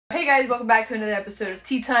Hey guys, welcome back to another episode of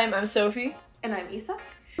Tea Time. I'm Sophie. And I'm Isa.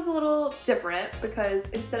 It's a little different because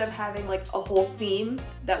instead of having like a whole theme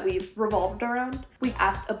that we revolved around, we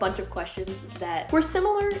asked a bunch of questions that were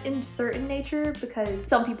similar in certain nature because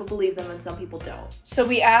some people believe them and some people don't. So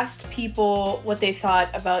we asked people what they thought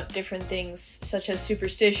about different things such as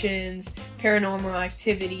superstitions, paranormal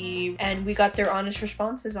activity, and we got their honest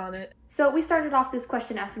responses on it. So we started off this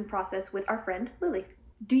question asking process with our friend Lily.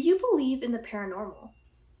 Do you believe in the paranormal?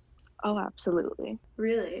 Oh, absolutely.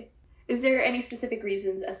 Really? Is there any specific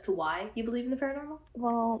reasons as to why you believe in the paranormal?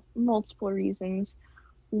 Well, multiple reasons.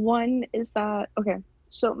 One is that, okay,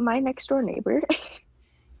 so my next door neighbor,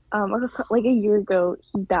 like a year ago,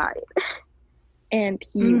 he died. And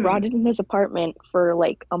he rotted in his apartment for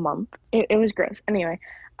like a month. It was gross. Anyway,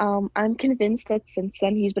 I'm convinced that since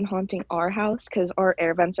then he's been haunting our house because our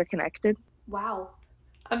air vents are connected. Wow.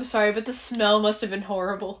 I'm sorry, but the smell must have been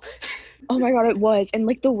horrible. Oh my god, it was. And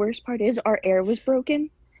like the worst part is our air was broken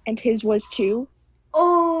and his was too.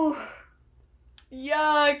 Oh,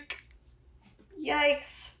 Yuck.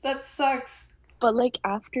 yikes. That sucks. But like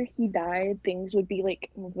after he died, things would be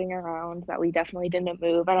like moving around that we definitely didn't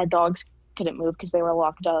move, and our dogs couldn't move because they were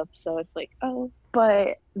locked up. So it's like, oh.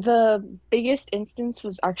 But the biggest instance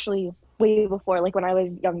was actually way before, like when I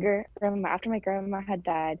was younger. After my grandma had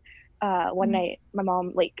died, one night my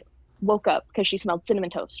mom like woke up because she smelled cinnamon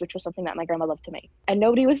toast, which was something that my grandma loved to make. And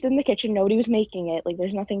nobody was in the kitchen, nobody was making it, like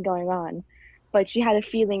there's nothing going on. But she had a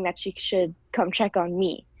feeling that she should come check on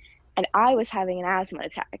me. And I was having an asthma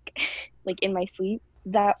attack, like in my sleep.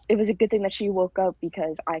 That it was a good thing that she woke up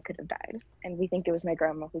because I could have died. And we think it was my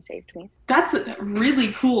grandma who saved me. That's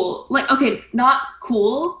really cool. Like, okay, not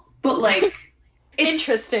cool, but like it's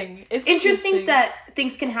Interesting. It's interesting that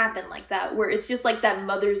things can happen like that, where it's just like that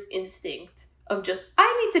mother's instinct of just,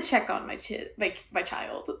 I need to check on my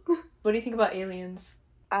child. What do you think about aliens?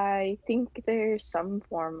 I think there's some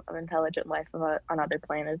form of intelligent life on other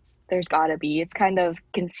planets. There's gotta be. It's kind of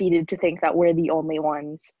conceited to think that we're the only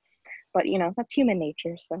ones. But, you know, that's human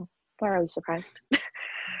nature, so why are we surprised?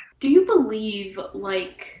 Do you believe,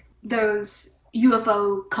 like, those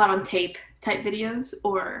UFO caught on tape type videos,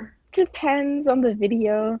 or? Depends on the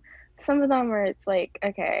video. Some of them where it's like,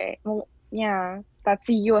 okay, well, yeah, that's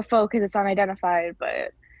a UFO because it's unidentified,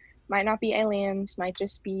 but might not be aliens, might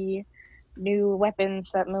just be new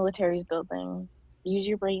weapons that military's building. Use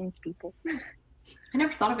your brains, people. I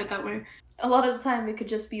never thought of it that way. A lot of the time, it could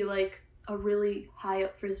just be, like, a really high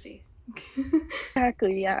up frisbee.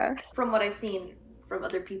 Exactly, yeah. From what I've seen from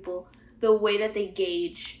other people, the way that they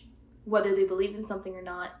gauge whether they believe in something or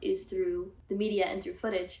not is through the media and through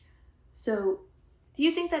footage. So, do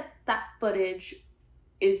you think that that footage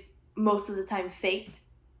is most of the time faked?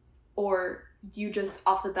 Or do you just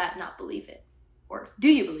off the bat not believe it? Or do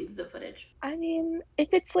you believe the footage? I mean, if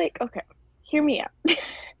it's like, okay, hear me out.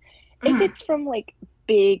 If it's from like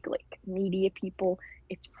big like media people,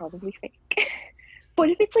 it's probably fake. But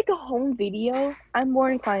if it's like a home video, I'm more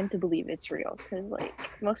inclined to believe it's real because like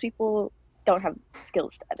most people don't have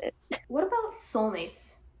skills to edit. What about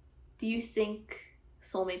soulmates? Do you think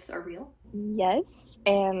soulmates are real? Yes,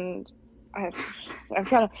 and I'm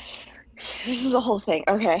trying to. This is a whole thing.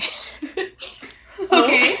 Okay.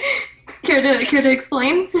 Okay. Care to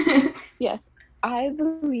explain? Yes, I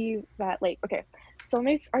believe that like okay.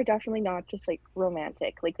 Soulmates are definitely not just like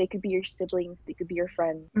romantic. Like they could be your siblings, they could be your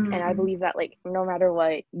friends. And I believe that like no matter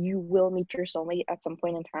what, you will meet your soulmate at some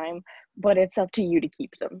point in time, but it's up to you to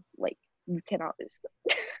keep them. Like you cannot lose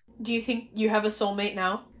them. Do you think you have a soulmate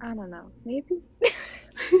now? I don't know. Maybe.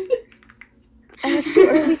 And it's too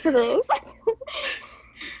early for those.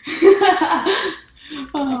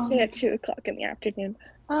 I say at 2:00 in the afternoon.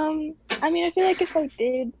 I mean I feel like if I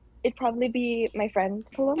did, it'd probably be my friend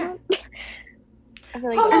Paloma. I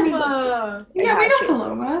feel like Paloma! Yeah, we know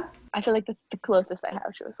Palomas. I feel like that's the closest I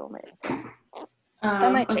have to a soulmate. So.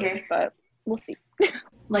 That might change, but we'll see.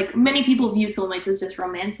 Like, many people view soulmates as just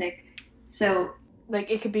romantic, so... Like,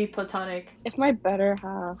 it could be platonic. If my better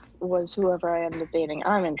half was whoever I end up dating,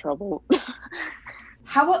 I'm in trouble.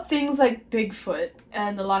 How about things like Bigfoot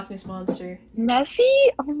and the Loch Ness Monster?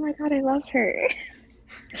 Nessie? Oh my god, I love her.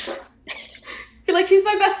 You're like, she's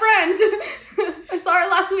my best friend! I saw her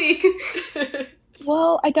last week!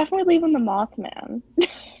 Well, I definitely believe in the Mothman.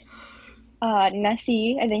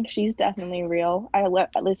 Nessie, I think she's definitely real. At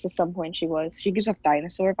least at some point she was. She gives off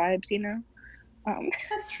dinosaur vibes, you know?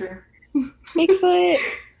 That's true. Bigfoot,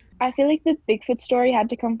 I feel like the Bigfoot story had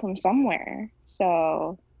to come from somewhere.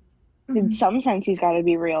 So, in some sense, he's got to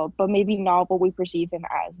be real, but maybe not what we perceive him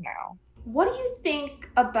as now. What do you think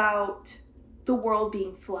about the world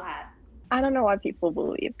being flat? I don't know why people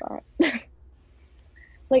believe that.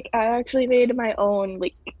 Like I actually made my own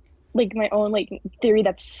my own theory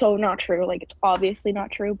that's so not true. Like it's obviously not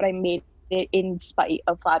true, but I made it in spite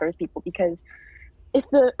of flat Earth people because if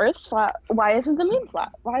the Earth's flat, why isn't the moon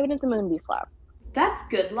flat? Why wouldn't the moon be flat? That's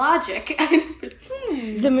good logic.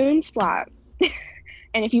 The moon's flat.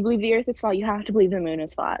 And if you believe the Earth is flat, you have to believe the moon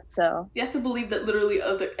is flat. So You have to believe that literally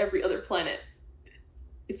every other planet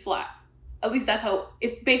is flat. At least that's how,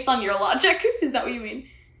 if based on your logic. Is that what you mean?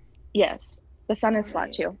 yes, the sun is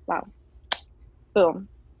flat too. Wow. Boom.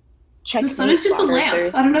 Check. The sun is just a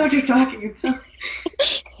lamp. I don't know what you're talking about.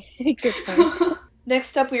 Good point.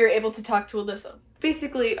 Next up, we were able to talk to Alyssa.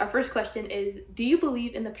 Basically, our first question is, do you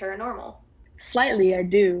believe in the paranormal? Slightly, I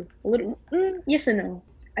do. A little. Yes and no.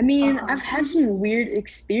 I mean, I've had some weird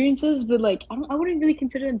experiences, but like, I wouldn't really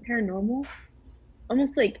consider them paranormal.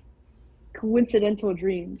 Almost like coincidental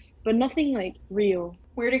dreams, but nothing like real.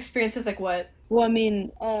 Weird experiences like what? Well, I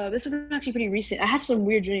mean, this was actually pretty recent. I had some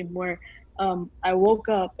weird dream where I woke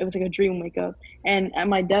up. It was like a dream wake up, and at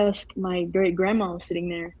my desk, my great grandma was sitting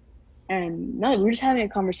there, and no, we were just having a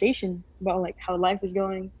conversation about like how life is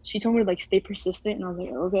going. She told me to like stay persistent, and I was like,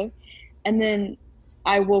 okay. And then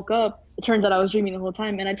I woke up. It turns out I was dreaming the whole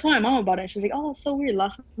time, and I told my mom about it. She was like, "Oh, it's so weird.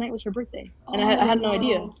 Last night was her birthday, and I had no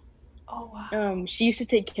idea." Oh wow. She used to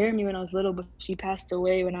take care of me when I was little, but she passed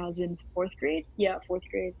away when I was in fourth grade. Yeah, fourth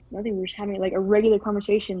grade. Nothing. We were just having like a regular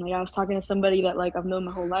conversation. Like I was talking to somebody that like I've known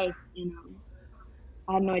my whole life.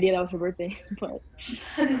 I had no idea that was her birthday, but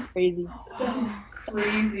crazy. That is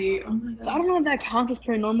crazy. Oh my god. So I don't know if that counts as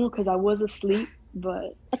paranormal because I was asleep,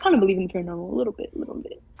 but I kind of believe in the paranormal a little bit.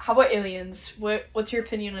 How about aliens? What's your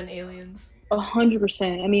opinion on aliens?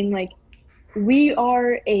 100%. I mean, like, we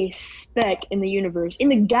are a speck in the universe, in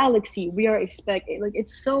the galaxy. We are a speck. Like,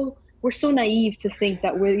 we're so naive to think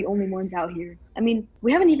that we're the only ones out here. I mean,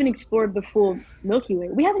 we haven't even explored the full Milky Way.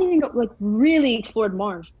 We haven't even really explored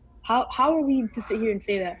Mars. How are we to sit here and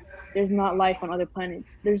say that there's not life on other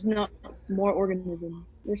planets? There's not more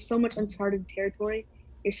organisms. There's so much uncharted territory.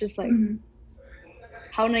 It's just like,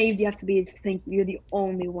 how naive do you have to be to think you're the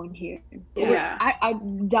only one here? Yeah. I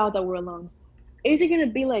doubt that we're alone. Is it gonna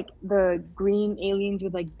be like the green aliens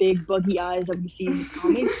with like big buggy eyes that we see in the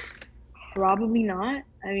comics? Probably not.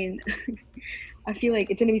 I mean, I feel like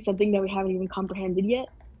it's gonna be something that we haven't even comprehended yet.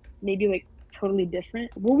 Maybe like totally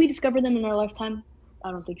different. Will we discover them in our lifetime? I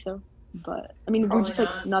don't think so. But I mean, we're just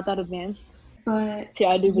like not that advanced. But yeah,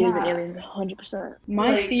 I do believe in aliens 100%.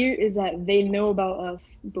 My fear is that they know about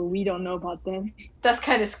us, but we don't know about them. That's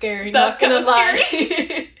kind of scary. That's not gonna lie.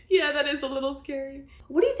 scary. Yeah, that is a little scary.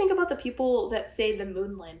 What do you think about the people that say the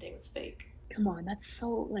moon landing is fake? Come on, that's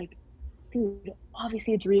so like, dude,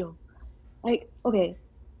 obviously it's real. Like, okay,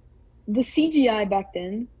 the CGI back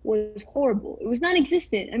then was horrible. It was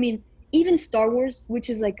non-existent. I mean, even Star Wars, which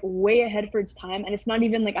is like way ahead for its time, and it's not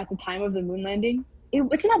even like at the time of the moon landing,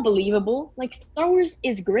 it's not believable. Like, Star Wars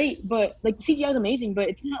is great, but like the CGI is amazing, but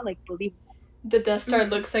it's not like believable. The Death Star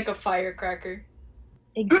looks like a firecracker.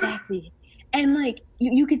 Exactly. And like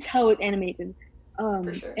you could tell it's animated.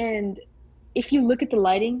 For sure. And if you look at the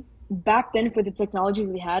lighting back then, for the technology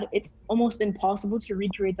we had, it's almost impossible to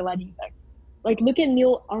recreate the lighting effect. Like, look at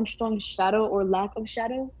Neil Armstrong's shadow or lack of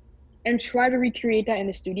shadow and try to recreate that in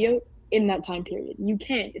the studio in that time period. You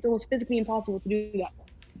can't. It's almost physically impossible to do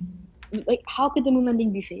that. Like, how could the moon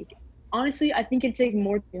landing be fake? Honestly, I think it takes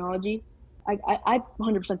more technology. I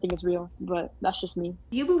 100% think it's real, but that's just me.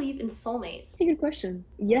 Do you believe in soulmates? That's a good question.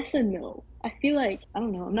 Yes and no. I feel like, I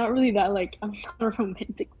don't know, I'm not really that, like, I'm not a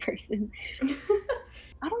romantic person.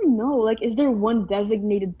 I don't know, like, is there one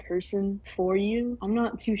designated person for you? I'm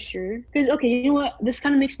not too sure. Because, okay, you know what? This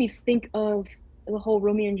kind of makes me think of the whole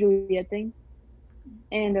Romeo and Juliet thing.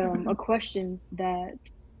 And a question that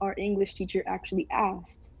our English teacher actually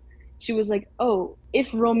asked. She was like, oh, if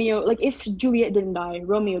Juliet didn't die,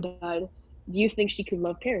 Romeo died, do you think she could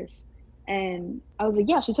love Paris? And I was like,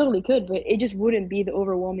 yeah, she totally could, but it just wouldn't be the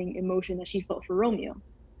overwhelming emotion that she felt for Romeo.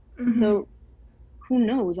 Mm-hmm. So who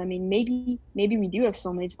knows? I mean, maybe we do have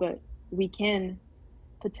soulmates, but we can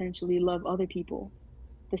potentially love other people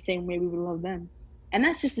the same way we would love them. And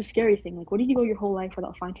that's just a scary thing. Like, what if you go your whole life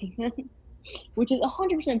without finding them? Which is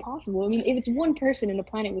 100% possible. I mean, if it's one person in a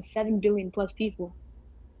planet with 7 billion plus people,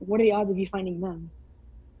 what are the odds of you finding them?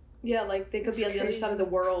 Yeah, like, they could be on the other side of the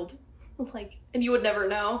world. Like, and you would never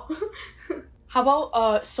know. How about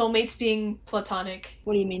soulmates being platonic?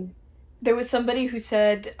 What do you mean? There was somebody who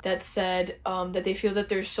said that they feel that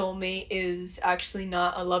their soulmate is actually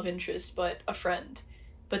not a love interest, but a friend.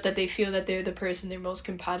 But that they feel that they're the person they're most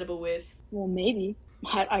compatible with. Well, maybe.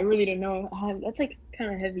 I really don't know. That's like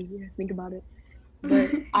kind of heavy to think about it.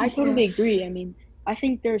 But I totally agree. I mean, I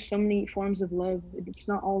think there are so many forms of love. It's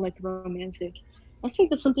not all like romantic. I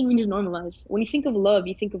think that's something we need to normalize. When you think of love,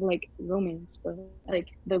 you think of like romance, but like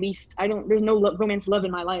the least, I don't. There's no romance love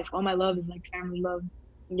in my life. All my love is like family love,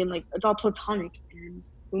 and then like it's all platonic. And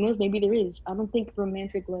who knows? Maybe there is. I don't think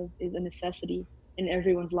romantic love is a necessity in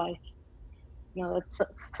everyone's life. You know, that's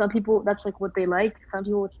some people. That's like what they like. Some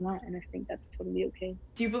people it's not, and I think that's totally okay.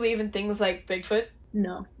 Do you believe in things like Bigfoot?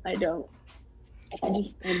 No, I don't. I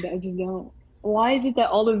just don't. Why is it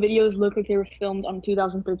that all the videos look like they were filmed on a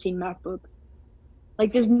 2013 MacBook?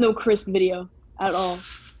 Like, there's no crisp video at all.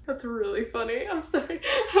 That's really funny. I'm sorry.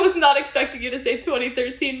 I was not expecting you to say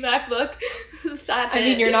 2013 MacBook. I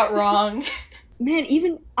mean, you're not wrong. Man,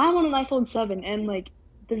 even I'm on an iPhone 7 and like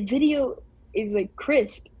the video is like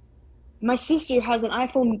crisp. My sister has an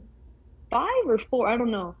iPhone 5 or 4, I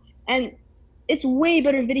don't know. And it's way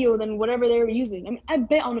better video than whatever they were using. I mean, I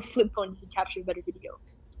bet on a flip phone you can capture better video.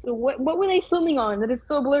 So what were they filming on that is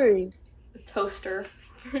so blurry? A toaster.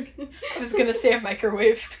 I was gonna say a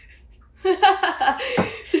microwave.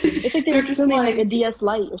 It's like they were just filming like a DS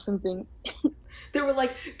Lite or something. They were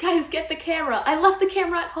like, guys, get the camera. I left the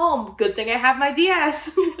camera at home. Good thing I have my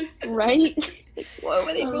DS. Right? Like, what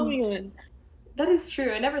were they filming on? That is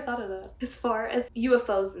true. I never thought of that. As far as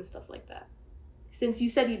UFOs and stuff like that. Since you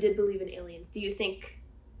said you did believe in aliens, do you think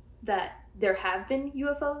that there have been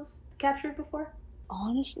UFOs captured before?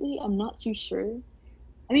 Honestly, I'm not too sure.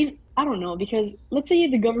 I mean, I don't know, because let's say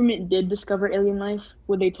the government did discover alien life,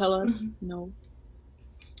 would they tell us? Mm-hmm. No.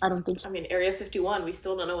 I don't think so. I mean, Area 51, we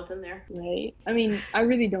still don't know what's in there. Right? I mean, I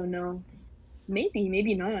really don't know.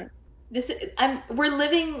 Maybe not. We're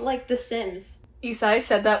living like The Sims. Isai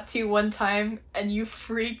said that to you one time, and you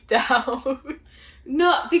freaked out.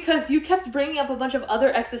 No, because you kept bringing up a bunch of other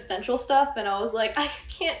existential stuff, and I was like, I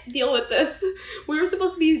can't deal with this. We were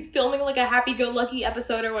supposed to be filming like a happy-go-lucky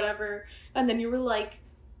episode or whatever, and then you were like,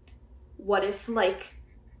 what if, like,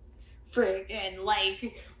 friggin',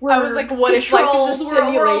 like, I was like, what if life is a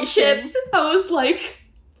simulation? I was like,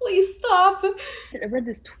 please stop. I read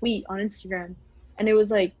this tweet on Instagram, and it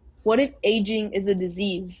was like, what if aging is a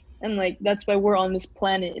disease? And, like, that's why we're on this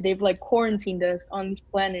planet. They've, like, quarantined us on this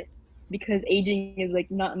planet because aging is,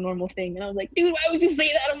 like, not a normal thing. And I was like, dude, why would you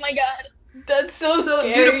say that? Oh, my God. That's so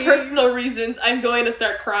scary. Due to personal reasons, I'm going to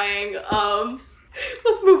start crying.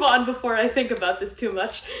 Let's move on before I think about this too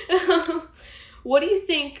much. What do you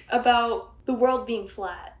think about the world being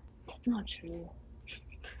flat? That's not true.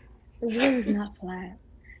 The world is not flat.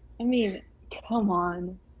 I mean, come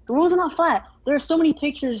on. The world's not flat. There are so many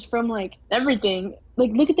pictures from, like, everything.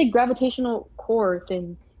 Like, look at the gravitational core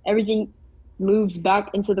thing. Everything moves back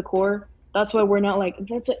into the core. That's why we're not, like,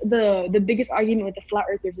 that's the biggest argument with the flat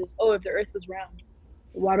earthers is, oh, if the earth was round,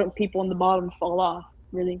 why don't people on the bottom fall off?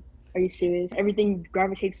 Really? Are you serious? Everything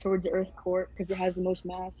gravitates towards the earth core because it has the most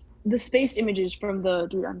mass. The space images from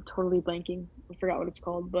dude, I'm totally blanking. I forgot what it's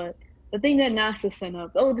called, but the thing that NASA sent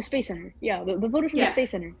up, the Space Center. Yeah, the photo from the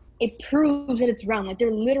Space Center. It proves that it's round. Like,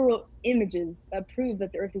 they're literal images that prove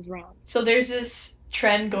that the earth is round. So there's this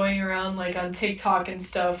trend going around, like, on TikTok and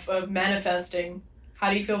stuff of manifesting.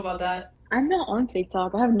 How do you feel about that? I'm not on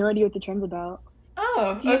TikTok. I have no idea what the trend's about.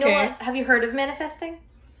 Oh, do you know what? Have you heard of manifesting?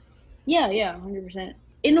 Yeah, 100%.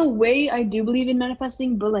 In a way, I do believe in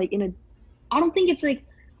manifesting, but, like, I don't think it's like,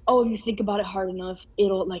 oh, if you think about it hard enough,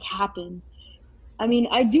 it'll, like, happen. I mean,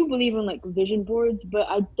 I do believe in, like, vision boards, but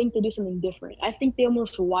I think they do something different. I think they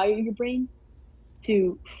almost wire your brain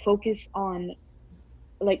to focus on,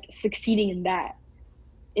 like, succeeding in that,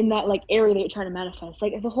 like, area that you're trying to manifest.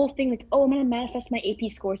 Like, the whole thing, like, oh, I'm going to manifest my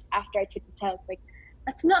AP scores after I took the test. Like,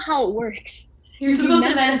 that's not how it works. You're supposed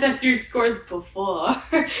to manifest your scores before.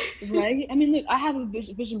 Right? I mean, look, I have a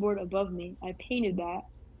vision board above me. I painted that.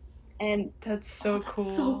 And that's so cool.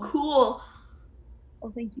 That's so cool.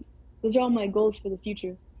 Oh, thank you. Those are all my goals for the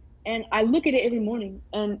future. And I look at it every morning,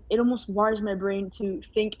 and it almost wires my brain to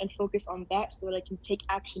think and focus on that so that I can take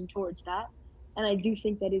action towards that. And I do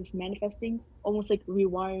think that is manifesting, almost like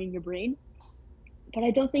rewiring your brain. But I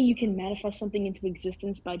don't think you can manifest something into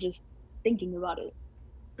existence by just thinking about it,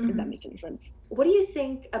 if that makes any sense. What do you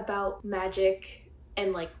think about magic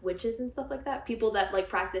and, like, witches and stuff like that? People that, like,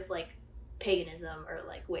 practice, like, paganism or,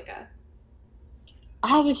 like, Wicca? I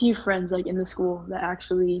have a few friends, like, in the school that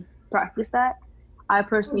actually practice that. I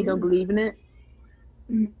personally don't believe in it.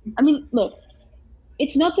 I mean, look,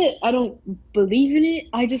 it's not that I don't believe in it.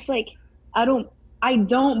 I just, like, I don't,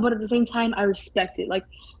 but at the same time, I respect it. Like,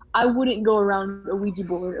 I wouldn't go around a Ouija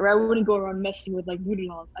board, or I wouldn't go around messing with, like, voodoo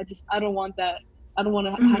dolls. I don't want that. I don't want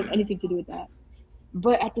to have anything to do with that.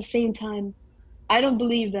 But at the same time, I don't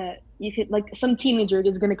believe that you could, like, some teenager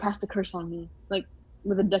is going to cast a curse on me, like,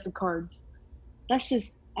 with a deck of cards. that's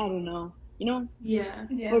just, I don't know, you know? Yeah.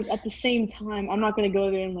 Yeah. But at the same time, I'm not gonna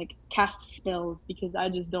go there and like cast spells because I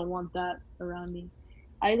just don't want that around me.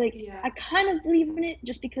 Yeah. I kind of believe in it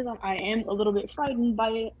just because I am a little bit frightened by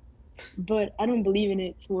it, but I don't believe in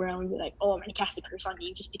it to where I'm like, oh, I'm gonna cast a curse on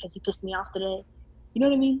you just because you pissed me off today. You know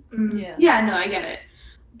what I mean? Yeah. Yeah, no, I get it.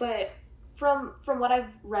 But from what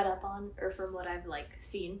I've read up on or from what I've like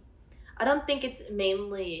seen, I don't think it's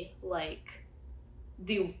mainly like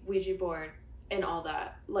the Ouija board and all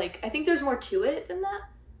that. Like I think there's more to it than that.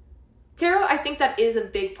 Tarot, I think that is a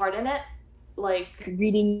big part in it. Like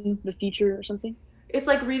Reading the future or something. it's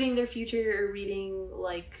like reading their future or reading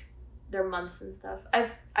like their months and stuff.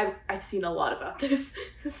 I've seen a lot about this.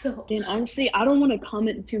 So Dan, honestly, I don't want to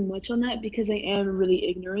comment too much on that because I am really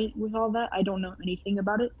ignorant with all that. I don't know anything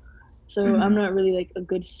about it. So I'm not really like a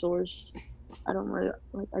good source. I don't really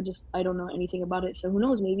like I don't know anything about it. So who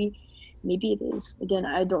knows, maybe it is. Again,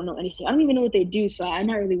 I don't know anything. I don't even know what they do, so I'm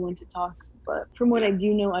not really one to talk. But from what I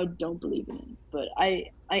do know, I don't believe in it. But I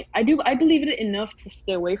believe in it enough to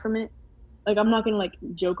stay away from it. Like I'm not gonna like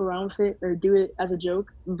joke around with it or do it as a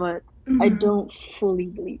joke, but I don't fully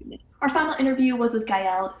believe in it. Our final interview was with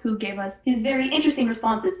Gael, who gave us his very interesting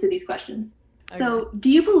responses to these questions. Okay. So, do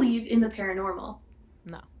you believe in the paranormal?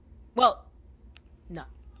 No. Well, no,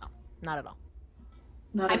 not at all.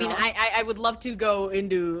 Not I at mean, all. I would love to go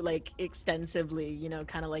into like extensively, you know,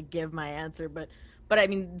 kind of like give my answer, but I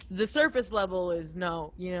mean, the surface level is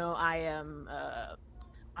no. You know, I am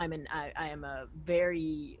I am a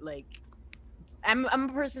very like I'm a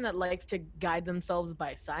person that likes to guide themselves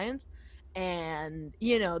by science. And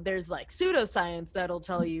you know, there's like pseudoscience that'll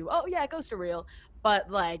tell you, oh yeah, ghosts are real, but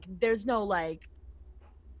like there's no like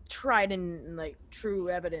tried and like true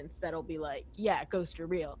evidence that'll be like, yeah, ghosts are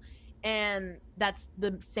real. And that's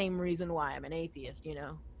the same reason why I'm an atheist, you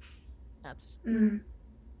know. That's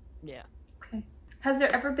yeah. Okay. Has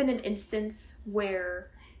there ever been an instance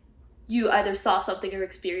where you either saw something or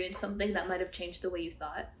experienced something that might have changed the way you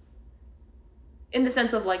thought? In the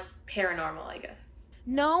sense of like paranormal, I guess.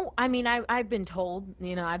 No, I mean, I've been told,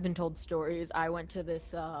 you know, I've been told stories. I went to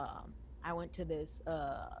this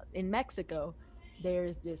in Mexico.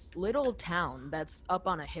 There's this little town that's up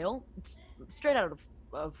on a hill. It's straight out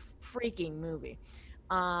of freaking movie.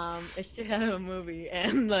 It's straight out of a movie,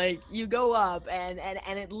 and like you go up, and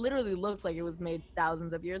it literally looks like it was made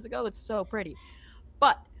thousands of years ago. It's so pretty,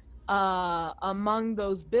 but among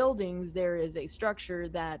those buildings, there is a structure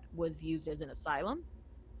that was used as an asylum.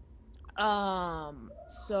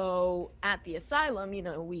 So at the asylum, you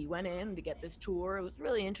know, we went in to get this tour. It was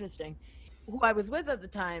really interesting. Who I was with at the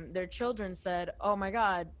time, their children said, "Oh my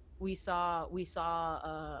God, we saw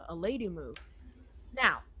a lady move."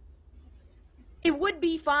 Now, it would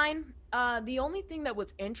be fine. The only thing that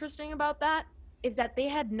was interesting about that is that they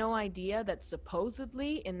had no idea that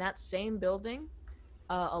supposedly in that same building,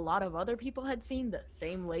 a lot of other people had seen the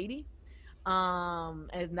same lady.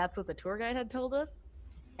 And that's what the tour guide had told us.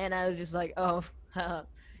 And I was just like, oh,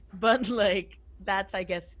 but like that's, I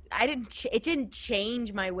guess, it didn't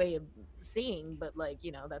change my way of seeing, but like,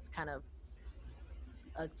 you know, that's kind of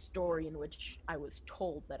a story in which I was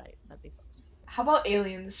told that they saw. How about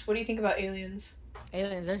aliens? What do you think about aliens?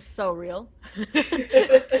 Aliens are so real.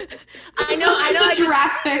 I know.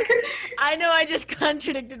 Drastic. I know. I just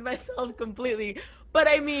contradicted myself completely. But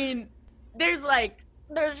I mean, there's like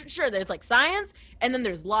science, and then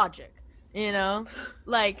there's logic. You know,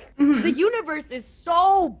 like the universe is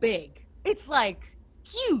so big. It's like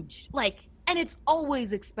huge. Like, and it's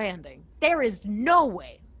always expanding. There is no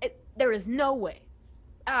way.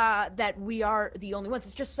 That we are the only ones.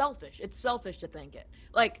 It's just selfish. It's selfish to think it.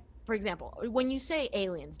 Like, for example, when you say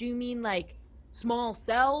aliens, do you mean like small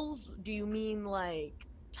cells? Do you mean like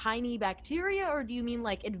tiny bacteria? Or do you mean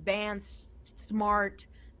like advanced, smart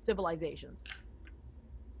civilizations?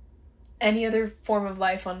 Any other form of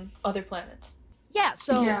life on other planets? Yeah,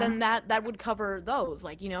 so then that would cover those.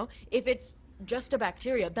 Like, you know, if it's just a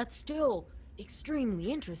bacteria, that's still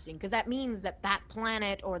extremely interesting because that means that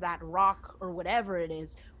planet or that rock or whatever it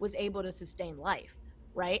is was able to sustain life,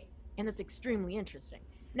 right? And that's extremely interesting.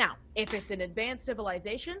 Now, if it's an advanced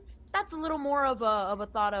civilization, that's a little more of a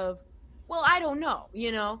thought of, well, I don't know,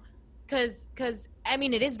 you know, because I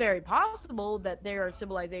mean, it is very possible that there are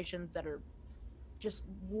civilizations that are just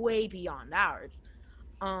way beyond ours.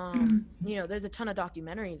 You know, there's a ton of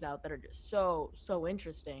documentaries out that are just so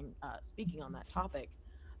interesting, speaking on that topic,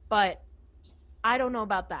 but I don't know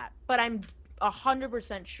about that, but I'm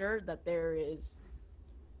 100% sure that there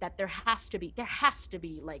has to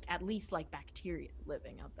be like at least like bacteria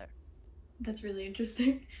living out there. That's really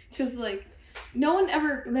interesting because like no one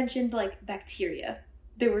ever mentioned like bacteria.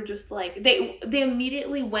 they were just like they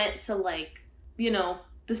immediately went to like, you know,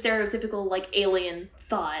 the stereotypical like alien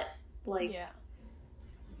thought, like Yeah.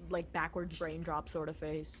 Like backwards brain drop sort of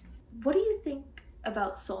face. What do you think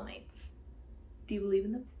about soulmates? Do you believe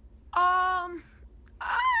in them? I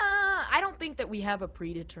don't think that we have a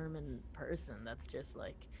predetermined person that's just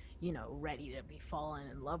like, you know, ready to be fallen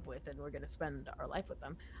in love with and we're going to spend our life with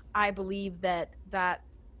them. I believe that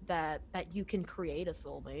you can create a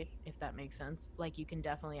soulmate, if that makes sense. Like you can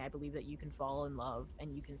definitely, I believe that you can fall in love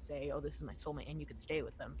and you can say, oh, this is my soulmate, and you can stay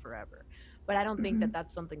with them forever. But I don't think that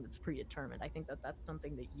that's something that's predetermined. I think that that's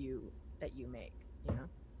something that you make, you know?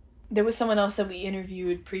 There was someone else that we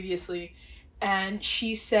interviewed previously, and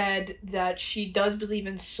she said that she does believe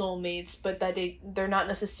in soulmates, but that they're not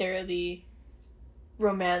necessarily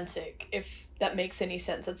romantic, if that makes any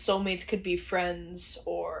sense. That soulmates could be friends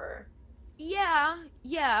or...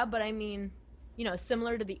 Yeah, but I mean, you know,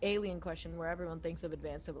 similar to the alien question where everyone thinks of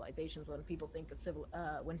advanced civilizations, when people think of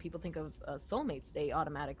soulmates, they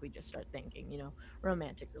automatically just start thinking, you know,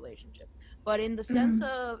 romantic relationships. But in the sense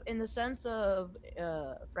of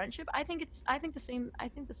friendship, I think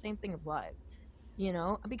the same thing applies. You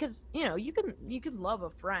know, because you know, you can love a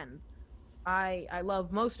friend. I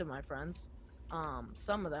love most of my friends.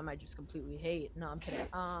 Some of them I just completely hate. No, I'm kidding.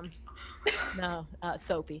 No,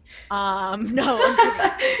 Sophie. No, I'm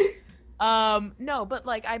kidding. No, but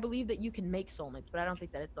like I believe that you can make soulmates, but I don't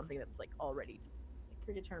think that it's something that's like already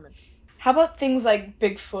predetermined. How about things like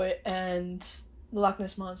Bigfoot and the Loch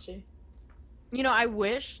Ness Monster? You know, I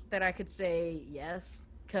wish that I could say yes,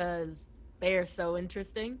 because they are so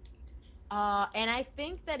interesting. And I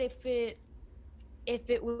think that if it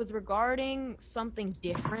was regarding something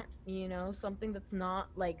different, you know, something that's not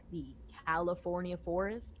like the California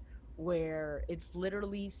forest, where it's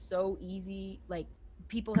literally so easy, like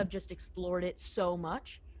people have just explored it so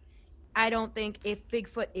much. I don't think if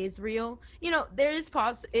Bigfoot is real, you know,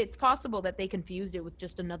 it's possible that they confused it with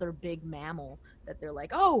just another big mammal, that they're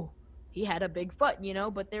like, oh, he had a big foot, you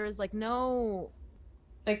know, but there is like no,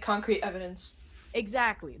 like concrete evidence.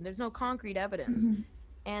 Exactly. There's no concrete evidence.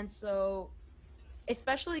 And so,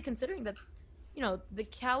 especially considering that, you know, the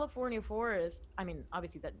California forest, I mean,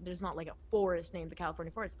 obviously that there's not like a forest named the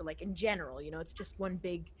California forest, but like in general, you know, it's just one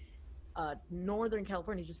big, Northern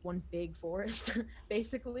California is just one big forest,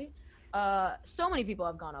 basically. So many people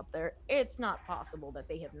have gone up there. It's not possible that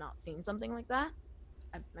they have not seen something like that.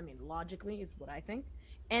 I mean, logically is what I think.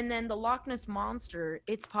 And then the Loch Ness Monster,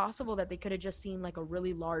 it's possible that they could have just seen like a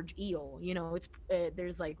really large eel. You know,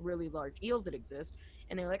 there's like really large eels that exist,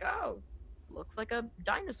 and they're like, oh, looks like a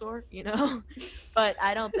dinosaur, you know. But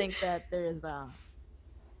I don't think that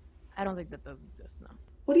I don't think that those exist. No.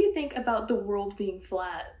 What do you think about the world being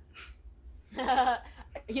flat?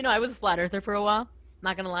 You know, I was a flat earther for a while.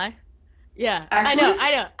 Not gonna lie. Yeah, Actually?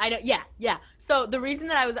 I know. Yeah. So the reason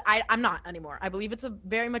that I'm not anymore. I believe it's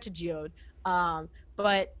very much a geode.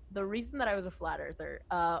 But the reason that I was a flat earther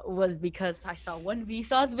was because I saw one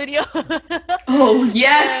Vsauce video. Oh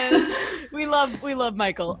yes. We love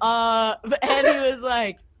Michael. And he was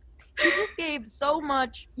like, he just gave so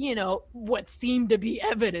much, you know, what seemed to be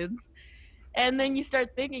evidence, and then you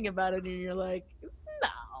start thinking about it, and you're like,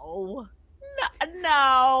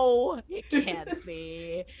 no, it can't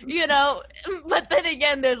be, you know. But then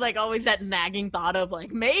again, there's like always that nagging thought of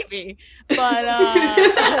like maybe, but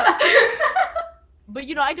but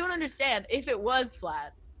you know, I don't understand if it was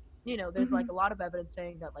flat. You know, there's like a lot of evidence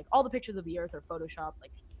saying that like all the pictures of the Earth are photoshopped,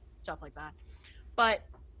 like stuff like that. But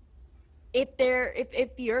if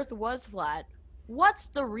the Earth was flat, what's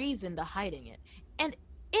the reason to hiding it? And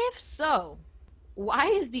if so, why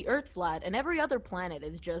is the Earth flat and every other planet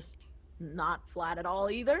is just not flat at all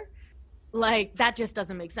either? Like, that just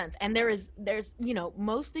doesn't make sense. And there's you know,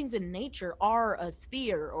 most things in nature are a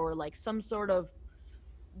sphere or like some sort of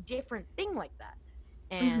different thing like that,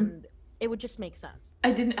 and it would just make sense.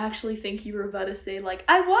 I didn't actually think you were about to say like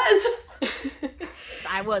I was.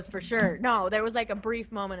 I was, for sure. No, there was like a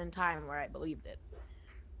brief moment in time where I believed it.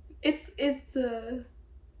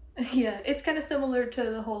 Yeah, it's kind of similar to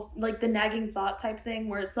the whole like the nagging thought type thing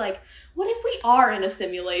where it's like, what if we are in a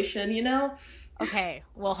simulation, you know? Okay,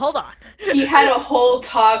 well, hold on. He had a whole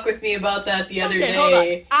talk with me about that the other day. Hold on.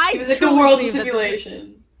 He was like, the world's a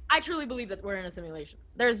simulation. I truly believe that we're in a simulation.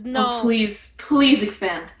 There's no... Oh, please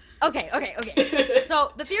expand. Okay.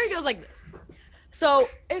 So the theory goes like this. So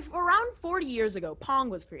if around 40 years ago, Pong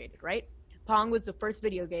was created, right? Pong was the first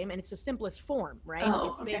video game, and it's the simplest form, right? Oh,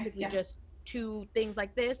 it's basically just two things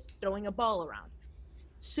like this, throwing a ball around.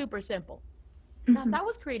 Super simple. Now, if that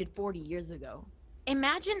was created 40 years ago,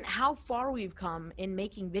 imagine how far we've come in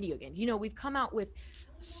making video games. You know, we've come out with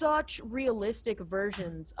such realistic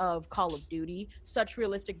versions of Call of Duty, such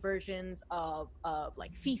realistic versions of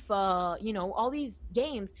like FIFA, you know, all these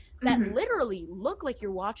games that literally look like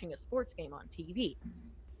you're watching a sports game on TV.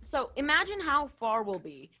 So imagine how far we'll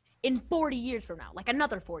be in 40 years from now, like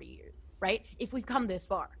another 40 years, right? If we've come this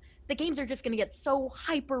far, the games are just going to get so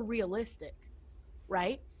hyper realistic,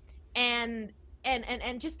 right? And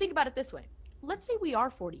just think about it this way. Let's say we are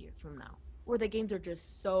 40 years from now, where the games are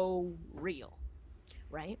just so real,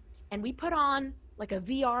 right? And we put on like a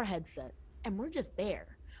VR headset and we're just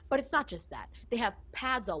there. But it's not just that. They have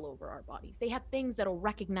pads all over our bodies. They have things that'll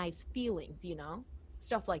recognize feelings, you know?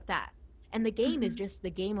 Stuff like that. And the game is just the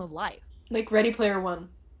game of life. Like Ready Player One.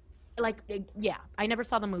 Like, yeah. I never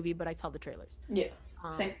saw the movie, but I saw the trailers. Yeah,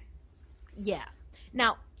 same. Yeah.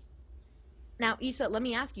 Now, Issa, let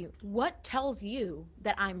me ask you, what tells you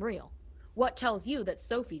that I'm real? What tells you that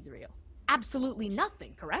Sophie's real? Absolutely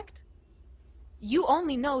nothing, correct? You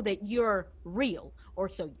only know that you're real, or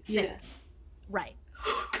so you think. Yeah. Right.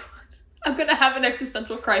 Oh, God. I'm going to have an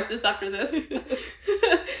existential crisis after this.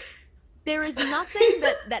 There is nothing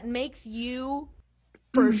that makes you,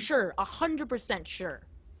 for sure, 100% sure,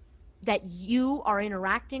 that you are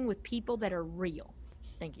interacting with people that are real.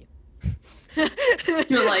 Thank you.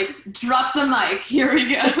 You're like, drop the mic. Here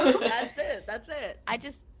we go. That's it. I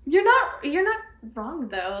just... You're not wrong,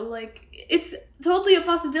 though. Like, it's totally a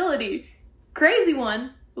possibility. Crazy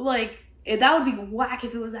one. Like, that would be whack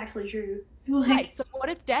if it was actually true. Like, right, so what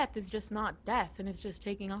if death is just not death and it's just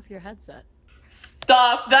taking off your headset?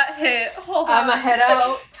 Stop, that hit. Hold on. I'ma head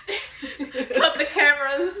out. Cut the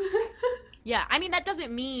cameras. Yeah, I mean, that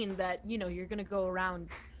doesn't mean that, you know, you're gonna go around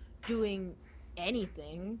doing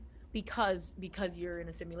anything because you're in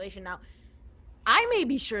a simulation. Now, I may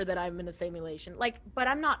be sure that I'm in a simulation, like, but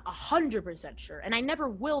I'm not 100% sure, and I never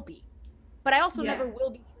will be. But I also never will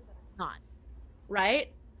be sure that I'm not,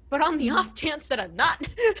 right? But on the off chance that I'm not,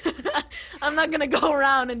 I'm not gonna go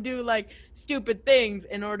around and do, like, stupid things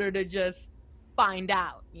in order to just find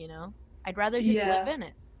out, you know? I'd rather just live in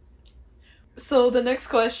it. So the next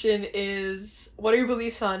question is, what are your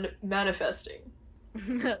beliefs on manifesting?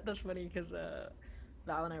 That's funny, because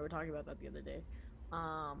Val and I were talking about that the other day.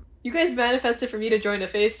 You guys manifested for me to join a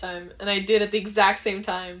FaceTime, and I did at the exact same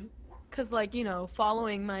time. Because, like, you know,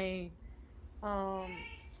 following my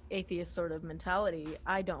atheist sort of mentality,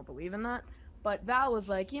 I don't believe in that. But Val was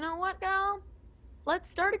like, you know what, gal?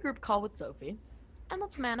 Let's start a group call with Sophie, and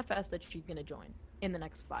let's manifest that she's going to join in the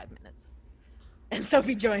next 5 minutes. And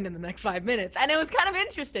Sophie joined in the next 5 minutes, and it was kind of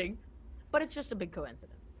interesting, but it's just a big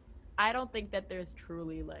coincidence. I don't think that there's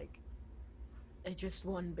truly, like, just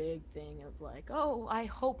one big thing of like, oh, I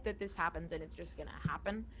hope that this happens and it's just gonna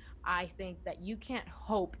happen. I think that you can't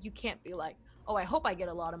hope. You can't be like, oh, I hope I get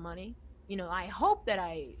a lot of money. You know, I hope that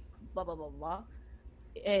I blah, blah, blah, blah.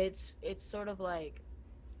 It's sort of like,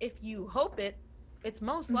 if you hope it, it's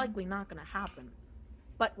most likely not gonna happen.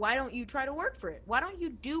 But why don't you try to work for it? Why don't you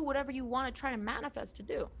do whatever you want to try to manifest to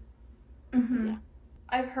do? Yeah.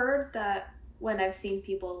 I've heard that when I've seen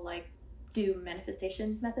people, like, do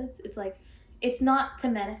manifestation methods, it's like, it's not to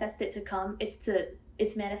manifest it to come, it's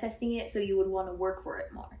manifesting it so you would want to work for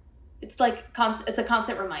it more. It's like, it's a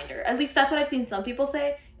constant reminder. At least that's what I've seen some people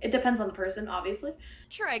say. It depends on the person, obviously.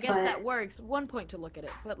 Sure, I guess that works. One point to look at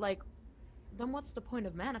it. But, like, then what's the point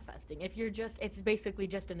of manifesting if you're just, it's basically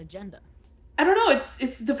just an agenda? I don't know,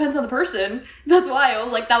 it depends on the person. That's why I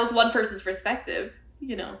was like, that was one person's perspective,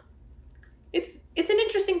 you know. It's an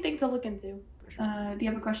interesting thing to look into. Do you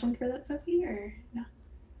have a question for that, Sophie, or no?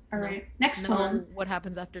 All right, next one. What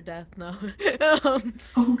happens after death? No.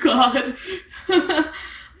 Oh God.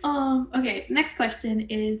 Okay, next question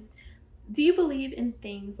is, do you believe in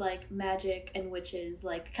things like magic and witches,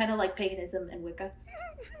 like kind of like paganism and Wicca?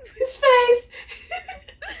 His face.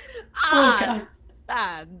 Oh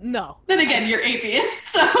God. No. Then again, you're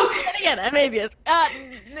atheist, so. Then again, I'm atheist.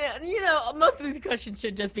 You know, most of these questions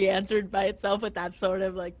should just be answered by itself with that sort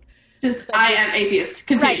of like. Just, I am atheist.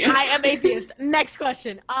 Continue. Right, I am atheist. Next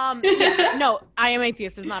question. Yeah, no, I am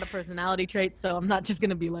atheist is not a personality trait, so I'm not just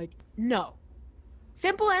gonna be like, no.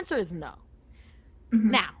 Simple answer is no.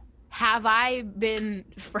 Now, have I been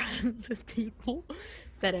friends with people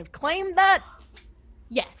that have claimed that?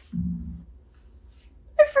 Yes.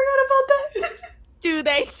 I forgot about that. Do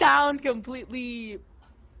they sound completely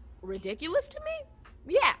ridiculous to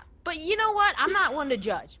me? Yeah, but you know what? I'm not one to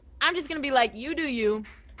judge. I'm just gonna be like, you do you.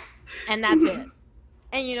 And that's it.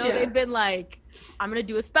 And, you know, they've been like, I'm going to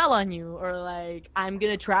do a spell on you. Or, like, I'm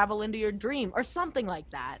going to travel into your dream. Or something like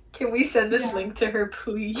that. Can we send this link to her,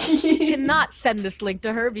 please? Cannot send this link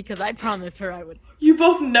to her because I promised her I would. You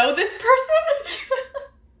both know this person?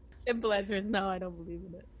 Simple answer is no, I don't believe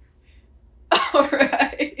in it.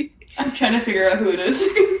 Alright. I'm trying to figure out who it is.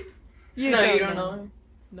 You don't know.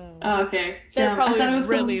 No. Oh, okay. They're Yeah, I probably thought it was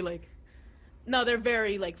really some... like. No, they're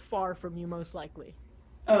very like far from you, most likely.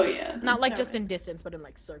 Oh yeah. Not like Never just mind. in distance, but in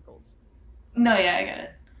like circles. No, yeah, I get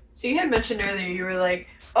it. So you had mentioned earlier, you were like,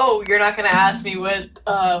 oh, you're not gonna ask me what,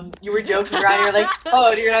 you were joking around, you were like,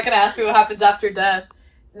 oh, you're not gonna ask me what happens after death.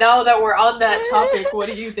 Now that we're on that topic, what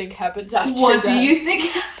do you think happens after death? What do you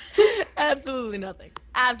think? Absolutely nothing.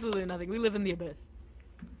 Absolutely nothing. We live in the abyss.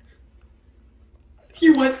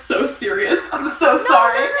 You went so serious. I'm so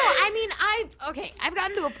sorry. No. I mean, I've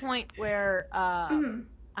gotten to a point where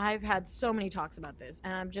I've had so many talks about this,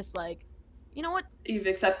 and I'm just like, you know what? You've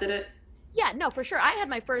accepted it? Yeah, no, for sure. I had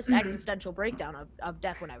my first existential breakdown of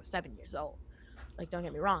death when I was 7 years old. Like, don't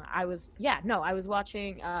get me wrong. I was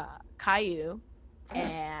watching Caillou,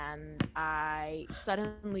 and I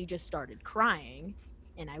suddenly just started crying,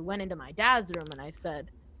 and I went into my dad's room, and I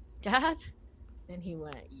said, Dad? And he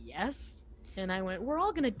went, yes. And I went, we're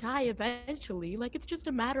all gonna die eventually. Like, it's just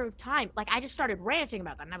a matter of time. Like, I just started ranting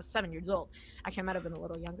about that, and I was 7 years old. Actually, I might have been a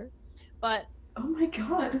little younger. But... Oh my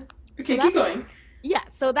god. So Okay, keep going. Yeah,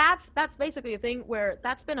 so that's basically a thing where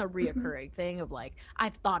that's been a reoccurring thing of, like,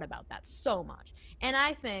 I've thought about that so much. And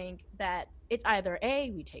I think that it's either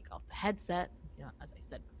A, we take off the headset, you know, as I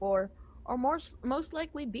said before, or most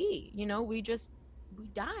likely B, you know, we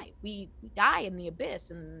die. We die in the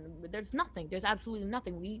abyss, and there's nothing. There's absolutely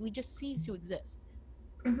nothing. We just cease to exist.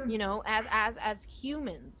 You know, as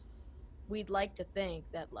humans, we'd like to think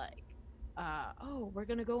that, like, we're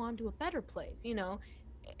gonna go on to a better place, you know,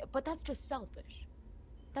 but that's just selfish.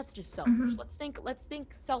 That's just selfish. Let's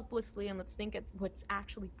think selflessly, and let's think at what's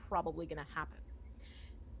actually probably gonna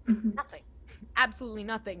happen. Nothing. Absolutely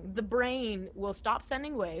nothing. The brain will stop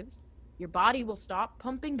sending waves, your body will stop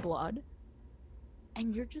pumping blood,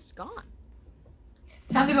 and you're just gone.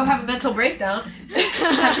 Time to go have a mental breakdown.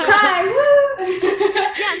 Time to cry. Woo!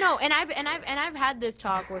 Yeah, no, and I've had this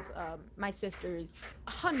talk with my sisters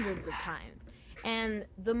hundreds of times, and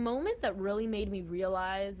the moment that really made me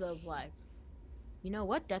realize of, like, you know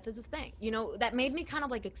what, death is a thing, you know, that made me kind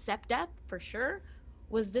of like accept death for sure,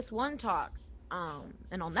 was this one talk,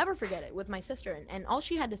 and I'll never forget it, with my sister, and all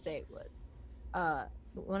she had to say was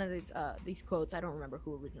one of these quotes. I don't remember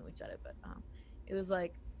who originally said it, but it was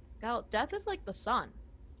like, Gal, death is like the sun.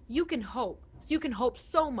 You can hope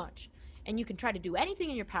so much, and you can try to do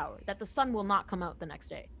anything in your power that the sun will not come out the next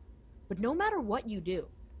day, but no matter what you do,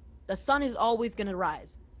 the sun is always going to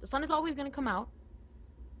rise. The sun is always going to come out.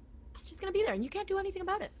 It's just going to be there, and you can't do anything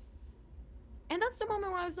about it. And that's the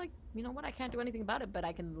moment where I was like, you know what, I can't do anything about it, but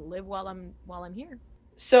I can live while I'm here.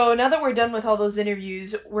 So now that we're done with all those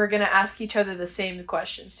interviews, we're going to ask each other the same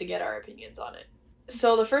questions to get our opinions on it.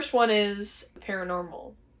 So the first one is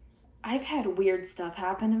paranormal. I've had weird stuff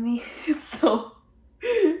happen to me, so...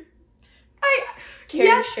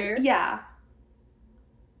 Care to share? Yeah.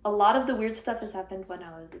 A lot of the weird stuff has happened when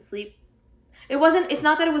I was asleep. It's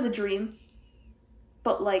not that it was a dream,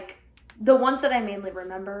 but, like, the ones that I mainly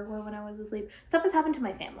remember were when I was asleep. Stuff has happened to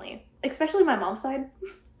my family, especially my mom's side,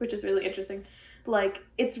 which is really interesting. Like,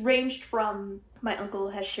 it's ranged from my uncle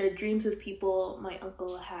has shared dreams with people, my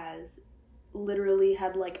uncle has literally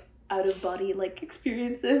had, like, out-of-body, like,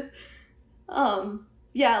 experiences.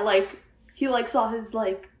 Yeah, like, he, like, saw his,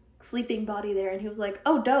 like, sleeping body there, and he was like,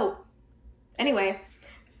 oh, dope. Anyway,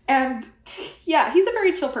 and, yeah, he's a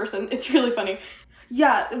very chill person. It's really funny.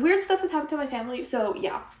 Yeah, weird stuff has happened to my family, so,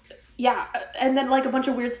 yeah. Yeah, and then, like, a bunch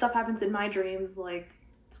of weird stuff happens in my dreams, like,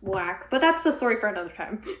 it's whack. But that's the story for another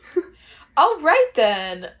time. All right,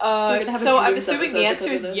 then. So I'm dreams assuming the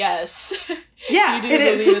answer is episode yes. Yeah, you do it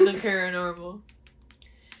is. believe in the paranormal.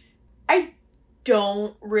 I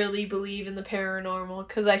don't really believe in the paranormal,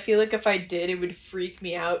 because I feel like if I did, it would freak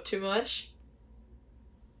me out too much.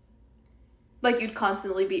 Like, you'd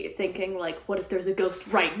constantly be thinking, like, what if there's a ghost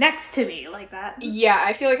right next to me, like that? Yeah,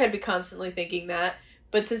 I feel like I'd be constantly thinking that.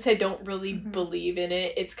 But since I don't really believe in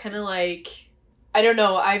it, it's kind of like, I don't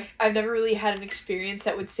know, I've never really had an experience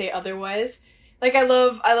that would say otherwise. Like, I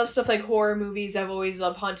love stuff like horror movies. I've always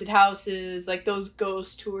loved haunted houses, like those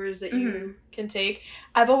ghost tours that you can take.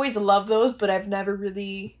 I've always loved those, but I've never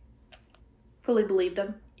really... fully believed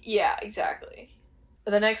them. Yeah, exactly.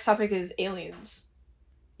 The next topic is aliens.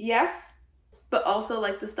 Yes, but also,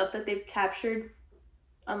 like, the stuff that they've captured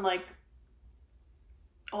on, like,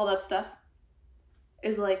 all that stuff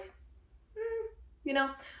is, like, you know,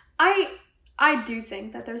 I do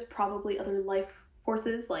think that there's probably other life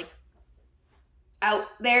forces, like, out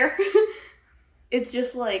there. It's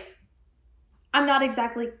just, like, I'm not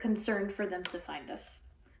exactly concerned for them to find us.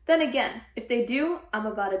 Then again, if they do, I'm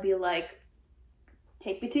about to be like,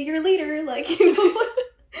 take me to your leader, like, you know.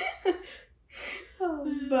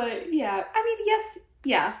 But yeah, I mean, yes,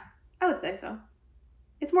 yeah, I would say so.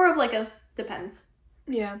 It's more of like a depends.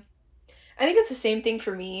 Yeah. I think it's the same thing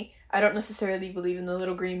for me. I don't necessarily believe in the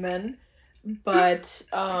little green men, but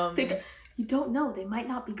you don't know, they might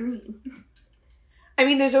not be green. I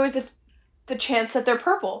mean, there's always the chance that they're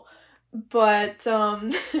purple, but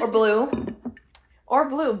or blue. Or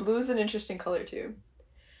blue. Blue is an interesting color too.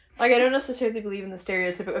 Like, I don't necessarily believe in the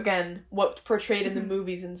stereotypical, again, what's portrayed in the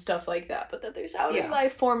movies and stuff like that, but that there's outer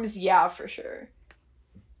life forms, yeah, for sure.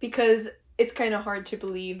 Because it's kind of hard to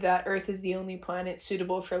believe that Earth is the only planet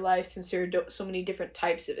suitable for life, since there are so many different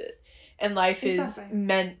types of it. And life is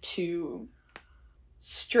meant to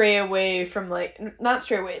stray away from, like, not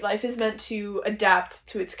stray away, life is meant to adapt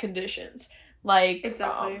to its conditions. Like,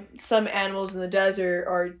 some animals in the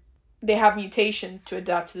desert they have mutations to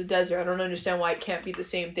adapt to the desert. I don't understand why it can't be the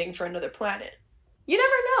same thing for another planet. You never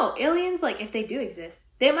know. Aliens, like, if they do exist,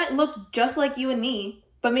 they might look just like you and me,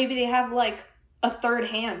 but maybe they have, like, a third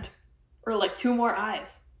hand. Or, like, 2 more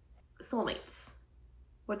eyes. Soulmates.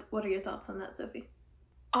 What are your thoughts on that, Sophie?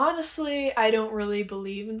 Honestly, I don't really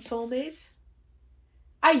believe in soulmates.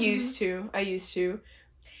 I used to.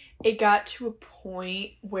 It got to a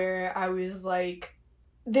point where I was like,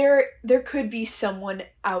 there could be someone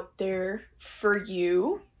out there for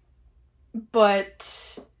you,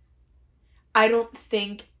 but I don't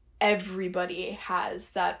think everybody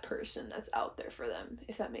has that person that's out there for them,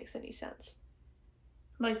 if that makes any sense.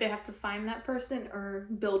 Like, they have to find that person or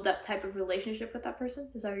build that type of relationship with that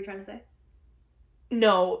person? Is that what you're trying to say?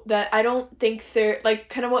 No, that I don't think like,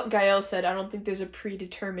 kind of what Gael said, I don't think there's a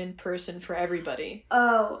predetermined person for everybody.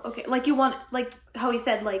 Oh, okay. Like, you want, like, how he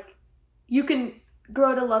said, like, you can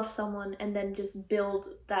grow to love someone and then just build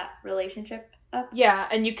that relationship up? Yeah,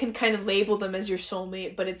 and you can kind of label them as your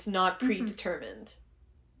soulmate, but it's not predetermined.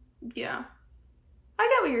 Yeah. I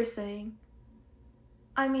get what you're saying.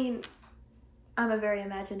 I mean, I'm a very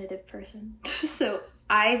imaginative person. So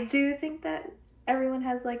I do think that everyone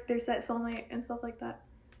has, like, their set soulmate and stuff like that.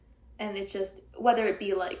 And it just, whether it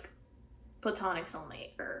be, like, platonic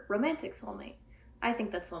soulmate or romantic soulmate, I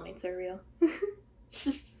think that soulmates are real.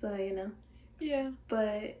 So, you know. Yeah.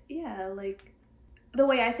 But, yeah, like, the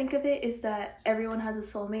way I think of it is that everyone has a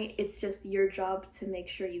soulmate. It's just your job to make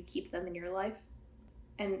sure you keep them in your life.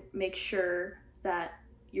 And make sure that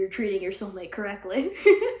you're treating your soulmate correctly.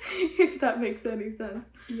 If that makes any sense.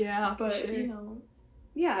 Yeah, but, sure. You know,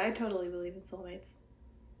 yeah, I totally believe in soulmates.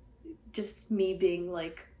 Just me being,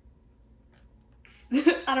 like,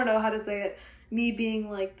 I don't know how to say it. Me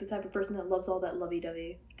being, like, the type of person that loves all that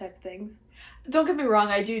lovey-dovey type things. Don't get me wrong,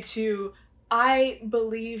 I do too. I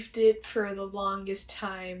believed it for the longest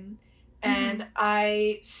time, and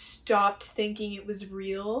I stopped thinking it was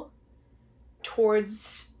real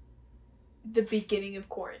towards the beginning of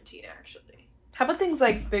quarantine, actually. How about things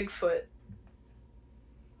like Bigfoot?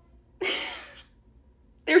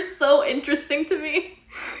 They're so interesting to me.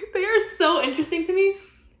 They are so interesting to me.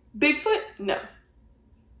 Bigfoot? No.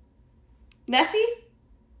 Nessie?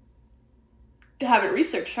 Haven't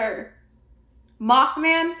researched her.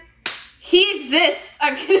 Mothman? He exists!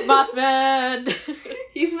 I'm kidding. Mothman!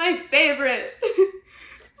 He's my favorite.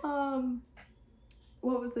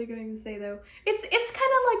 What was I going to say, though? It's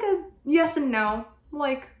kind of like a yes and no.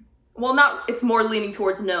 Like, well, not, it's more leaning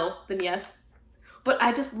towards no than yes. But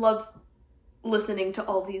I just love listening to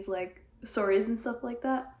all these, like, stories and stuff like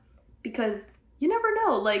that. Because you never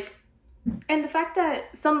know, like, and the fact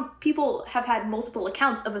that some people have had multiple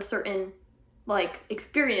accounts of a certain, like,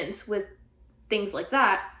 experience with things like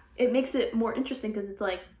that, it makes it more interesting because it's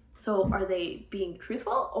like, so are they being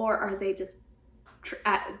truthful or are they just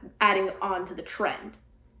adding on to the trend?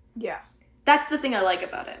 Yeah. That's the thing I like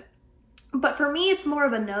about it. But for me, it's more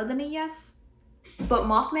of a no than a yes. But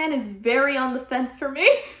Mothman is very on the fence for me.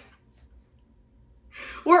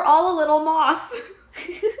 We're all a little moth.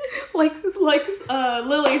 like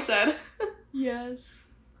Lily said. Yes.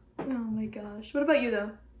 Oh my gosh. What about you,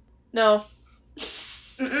 though? No.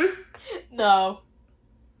 Mm-mm? No.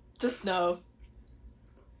 Just no.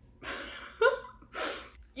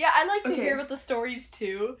 Yeah, I like to hear about the stories,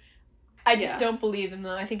 too. I just don't believe in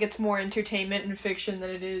them. I think it's more entertainment and fiction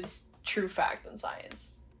than it is true fact and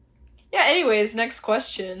science. Yeah, anyways, next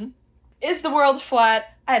question. Is the world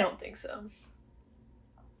flat? I don't think so.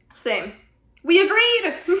 Same. We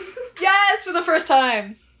agreed! Yes, for the first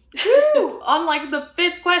time! Woo! On, like, the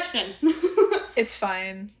 5th question. It's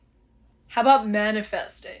fine. How about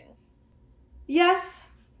manifesting? Yes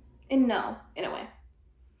and no, in a way.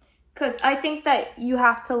 Because I think that you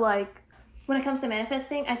have to, like, when it comes to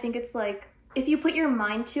manifesting, I think it's like, if you put your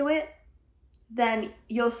mind to it, then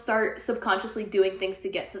you'll start subconsciously doing things to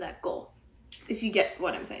get to that goal. If you get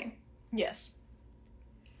what I'm saying. Yes.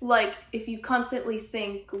 Like, if you constantly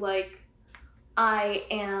think, like, I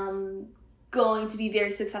am going to be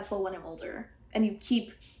very successful when I'm older, and you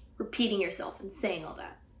keep repeating yourself and saying all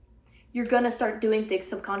that, you're gonna start doing things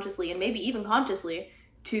subconsciously and maybe even consciously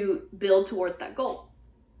to build towards that goal.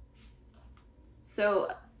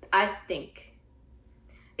 So I think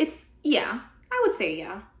it's, yeah, I would say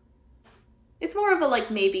yeah. It's more of a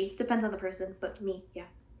like maybe, depends on the person, but me, yeah.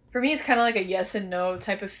 For me, it's kind of like a yes and no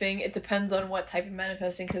type of thing. It depends on what type of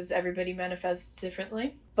manifesting, because everybody manifests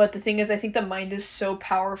differently. But the thing is, I think the mind is so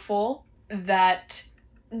powerful that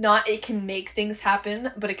not it can make things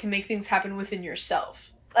happen, but it can make things happen within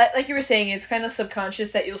yourself. Like you were saying, it's kind of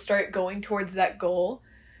subconscious that you'll start going towards that goal.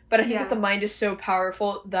 But I think that the mind is so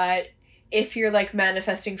powerful that if you're like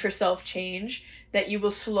manifesting for self-change, that you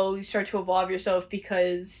will slowly start to evolve yourself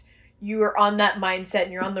because you are on that mindset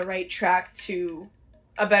and you're on the right track to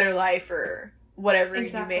a better life or whatever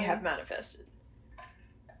you may have manifested.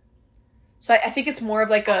 So I think it's more of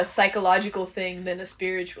like a psychological thing than a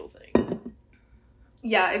spiritual thing.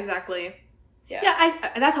 Yeah, exactly. Yeah,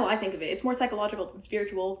 that's how I think of it. It's more psychological than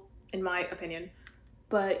spiritual, in my opinion.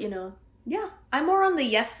 But, you know, yeah. I'm more on the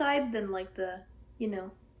yes side than like the, you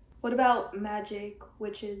know. What about magic,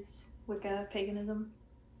 witches, Wicca, paganism?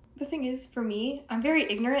 The thing is, for me, I'm very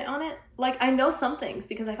ignorant on it. Like, I know some things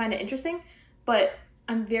because I find it interesting, but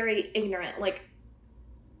I'm very ignorant. Like,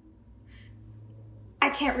 I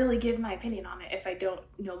can't really give my opinion on it if I don't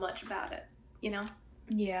know much about it, you know?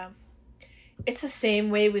 Yeah. It's the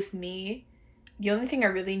same way with me. The only thing I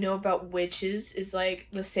really know about witches is, like,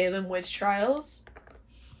 the Salem witch trials.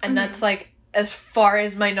 And that's, like, as far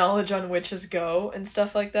as my knowledge on witches go and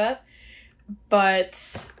stuff like that.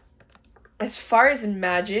 But as far as in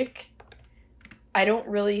magic, I don't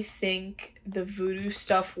really think the voodoo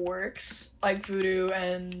stuff works. Like, voodoo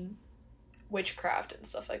and witchcraft and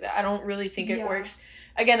stuff like that. I don't really think it works.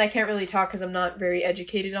 Again, I can't really talk because I'm not very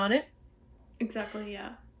educated on it. Exactly,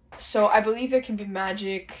 yeah. So I believe there can be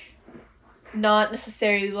magic, not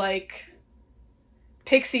necessarily like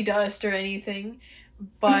pixie dust or anything,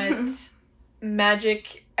 but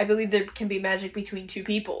magic, I believe there can be magic between two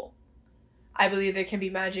people. I believe there can be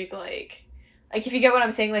magic like if you get what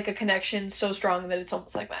I'm saying, like a connection so strong that it's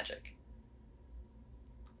almost like magic.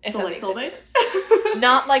 If so like soulmates?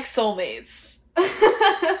 Not like soulmates.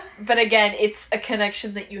 But again, it's a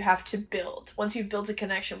connection that you have to build. Once you've built a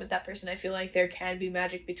connection with that person, I feel like there can be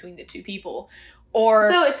magic between the two people.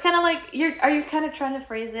 Or so it's kind of like are you kind of trying to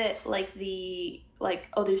phrase it like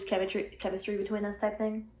there's chemistry between us type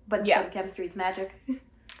thing, but instead of chemistry it's magic.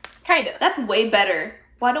 Kind of. That's way better.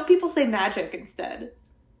 Why don't people say magic instead?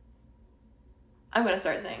 I'm gonna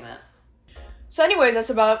start saying that. So anyways, that's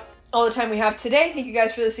about all the time we have today. Thank you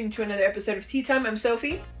guys for listening to another episode of Tea Time. I'm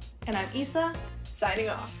Sophie. And I'm Issa. Signing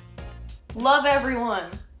off. Love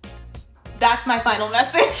everyone. That's my final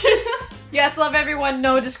message. Yes, love everyone.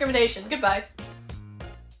 No discrimination. Goodbye.